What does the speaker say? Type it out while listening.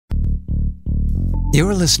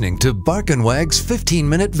You're listening to Bark and Wag's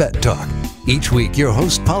 15-Minute Vet Talk. Each week, your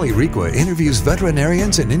host, Polly Requa, interviews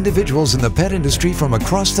veterinarians and individuals in the pet industry from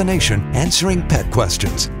across the nation answering pet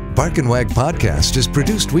questions. Bark and Wag podcast is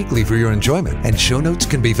produced weekly for your enjoyment, and show notes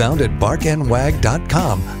can be found at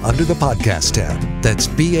barkandwag.com under the podcast tab. That's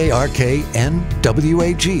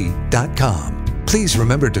BARKNWAG.com. Please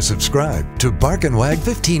remember to subscribe to Bark and Wag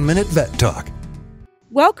 15-Minute Vet Talk.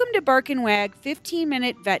 Welcome to Bark and Wag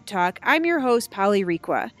 15-Minute Vet Talk. I'm your host, Polly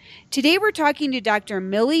Requa. Today we're talking to Dr.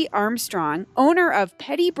 Millie Armstrong, owner of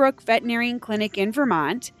Pettybrook Veterinarian Clinic in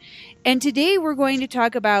Vermont. And today we're going to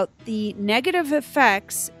talk about the negative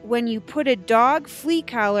effects when you put a dog flea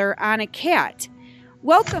collar on a cat.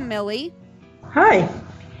 Welcome, Millie. Hi.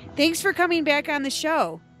 Thanks for coming back on the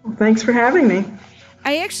show. Thanks for having me.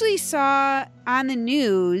 I actually saw on the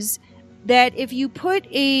news that if you put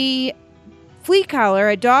a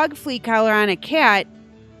dog flea collar on a cat,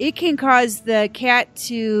 it can cause the cat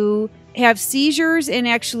to have seizures and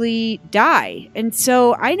actually die. And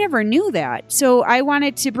so I never knew that. So I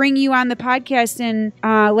wanted to bring you on the podcast and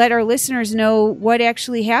let our listeners know what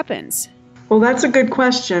actually happens. Well, that's a good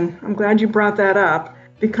question. I'm glad you brought that up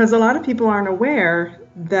because a lot of people aren't aware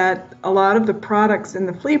that a lot of the products in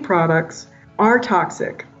the flea products are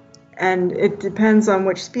toxic. And it depends on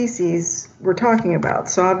which species we're talking about.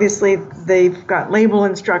 So obviously they've got label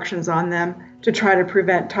instructions on them to try to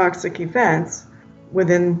prevent toxic events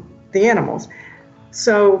within the animals.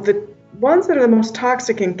 So the ones that are the most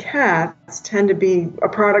toxic in cats tend to be a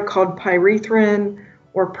product called pyrethrin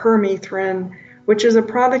or permethrin, which is a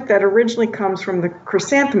product that originally comes from the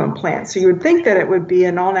chrysanthemum plant. So you would think that it would be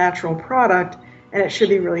an all-natural product and it should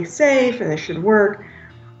be really safe and it should work.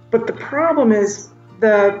 But the problem is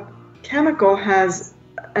the chemical has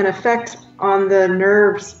an effect on the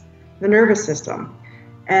nervous system,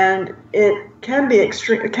 and it can be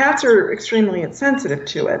extreme. Cats are extremely sensitive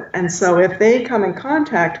to it, and so if they come in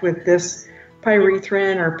contact with this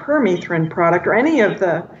pyrethrin or permethrin product or any of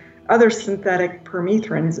the other synthetic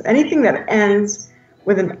permethrins, anything that ends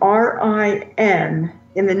with an RIN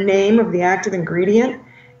in the name of the active ingredient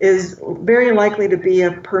is very likely to be a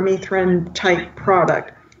permethrin type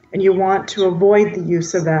product, and you want to avoid the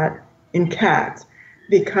use of that in cats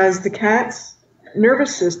because the cat's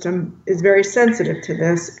nervous system is very sensitive to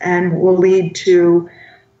this and will lead to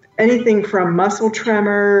anything from muscle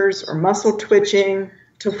tremors or muscle twitching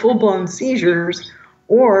to full-blown seizures,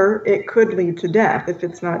 or it could lead to death if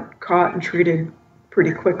it's not caught and treated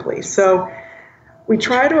pretty quickly. So we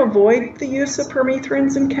try to avoid the use of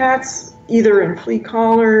permethrins in cats, either in flea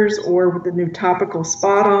collars or with the new topical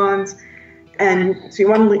spot-ons. And so you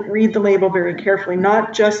want to read the label very carefully,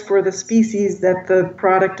 not just for the species that the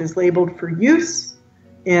product is labeled for use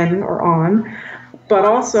in or on, but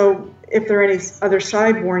also if there are any other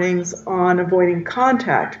side warnings on avoiding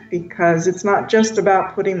contact, because it's not just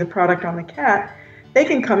about putting the product on the cat. They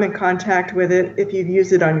can come in contact with it if you've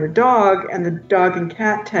used it on your dog, and the dog and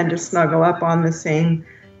cat tend to snuggle up on the same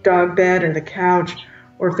dog bed or the couch,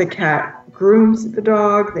 or if the cat grooms the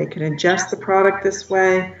dog, they can ingest the product this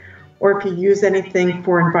way. Or if you use anything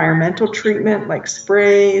for environmental treatment like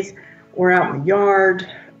sprays or out in the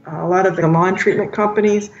yard, a lot of the lawn treatment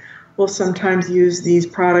companies will sometimes use these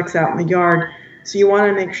products out in the yard. So you want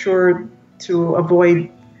to make sure to avoid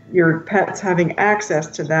your pets having access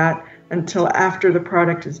to that until after the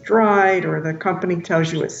product is dried or the company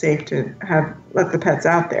tells you it's safe to let the pets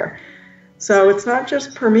out there. So it's not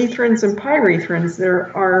just permethrins and pyrethrins.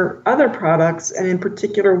 There are other products, and in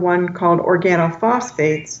particular one called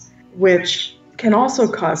organophosphates, which can also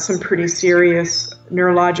cause some pretty serious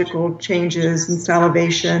neurological changes and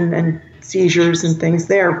salivation and seizures and things.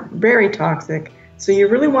 They are very toxic. So you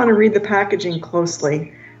really want to read the packaging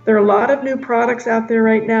closely. There are a lot of new products out there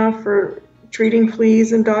right now for treating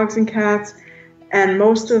fleas in dogs and cats, and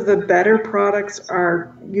most of the better products are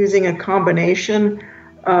using a combination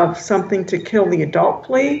of something to kill the adult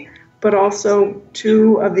flea, but also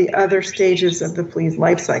two of the other stages of the flea's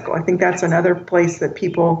life cycle. I think that's another place that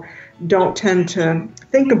people don't tend to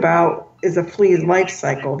think about is a flea's life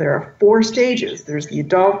cycle. There are 4 stages. There's the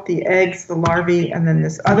adult, the eggs, the larvae, and then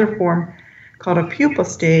this other form called a pupa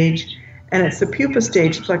stage. And it's the pupa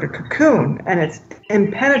stage, it's like a cocoon, and it's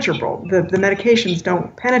impenetrable. The medications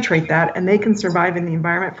don't penetrate that, and they can survive in the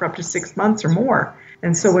environment for up to 6 months or more.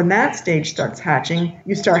 And so when that stage starts hatching,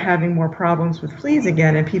 you start having more problems with fleas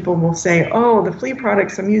again, and people will say, oh, the flea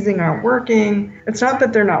products I'm using aren't working. It's not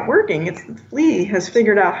that they're not working, it's the flea has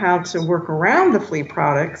figured out how to work around the flea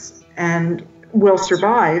products and will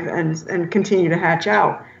survive and continue to hatch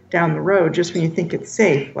out down the road just when you think it's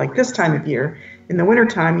safe. Like this time of year, in the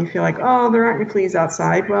wintertime, you feel like, oh, there aren't any fleas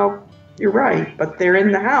outside. Well, you're right, but they're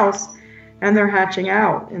in the house and they're hatching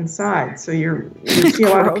out inside. So you see a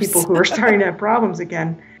lot of people who are starting to have problems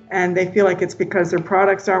again, and they feel like it's because their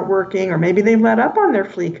products aren't working, or maybe they let up on their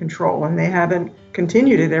flea control and they haven't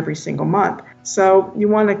continued it every single month. So you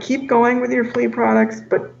want to keep going with your flea products,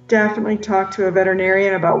 but definitely talk to a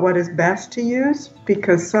veterinarian about what is best to use,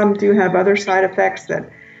 because some do have other side effects that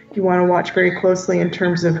you want to watch very closely in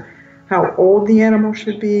terms of how old the animal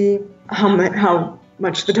should be, how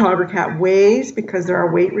much the dog or cat weighs, because there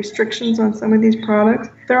are weight restrictions on some of these products.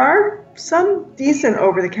 There are some decent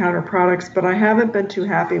over-the-counter products, but I haven't been too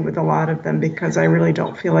happy with a lot of them because I really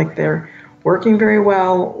don't feel like they're working very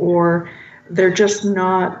well, or they're just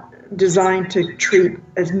not designed to treat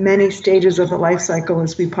as many stages of the life cycle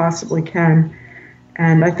as we possibly can.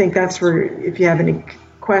 And I think that's where, if you have any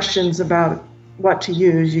questions about what to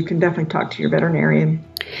use, you can definitely talk to your veterinarian.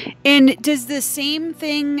 And does the same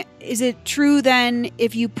thing, is it true then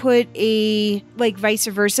if you put like vice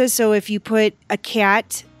versa? So if you put a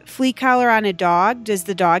cat flea collar on a dog, does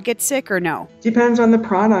the dog get sick or no? Depends on the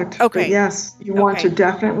product. Okay. But yes, you want to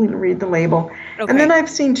definitely read the label. Okay. And then I've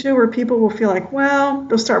seen too where people will feel like, well,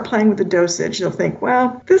 they'll start playing with the dosage. They'll think,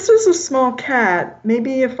 well, this is a small cat.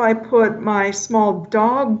 Maybe if I put my small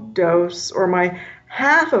dog dose or my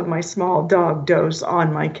half of my small dog dose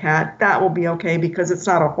on my cat, that will be okay because it's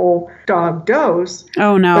not a whole dog dose.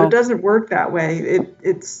 Oh no. But it doesn't work that way. It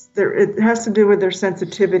has to do with their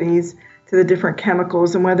sensitivities to the different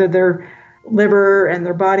chemicals and whether their liver and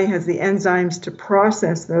their body has the enzymes to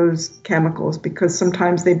process those chemicals, because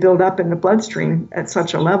sometimes they build up in the bloodstream at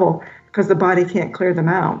such a level because the body can't clear them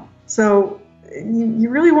out. So you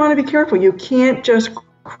really want to be careful. You can't just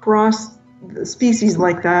cross the species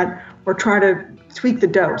like that or try to tweak the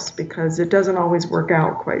dose, because it doesn't always work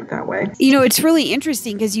out quite that way. You know, it's really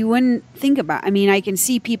interesting because you wouldn't think about, I mean, I can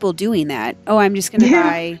see people doing that. Oh, I'm just going to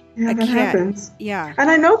buy a that cat. Happens. Yeah.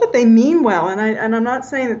 And I know that they mean well, and I'm not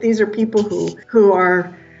saying that these are people who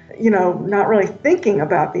are, not really thinking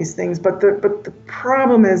about these things, but the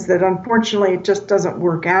problem is that unfortunately it just doesn't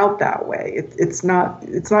work out that way. It's not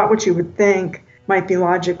what you would think might be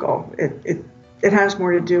logical. It has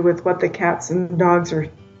more to do with what the cats and dogs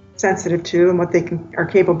are sensitive to and what they are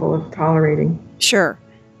capable of tolerating. Sure.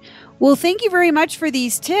 Well, thank you very much for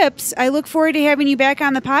these tips. I look forward to having you back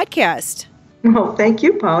on the podcast. Well, thank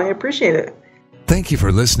you, Polly. I appreciate it. Thank you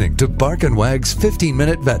for listening to Bark and Wag's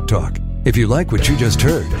 15-Minute Vet Talk. If you like what you just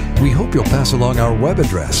heard, we hope you'll pass along our web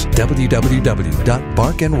address,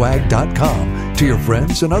 www.barkandwag.com, to your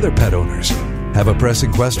friends and other pet owners. Have a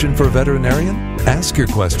pressing question for a veterinarian? Ask your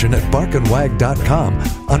question at barkandwag.com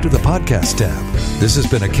under the podcast tab. This has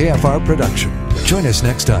been a KFR production. Join us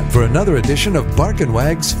next time for another edition of Bark and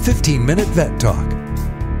Wag's 15-Minute Vet Talk.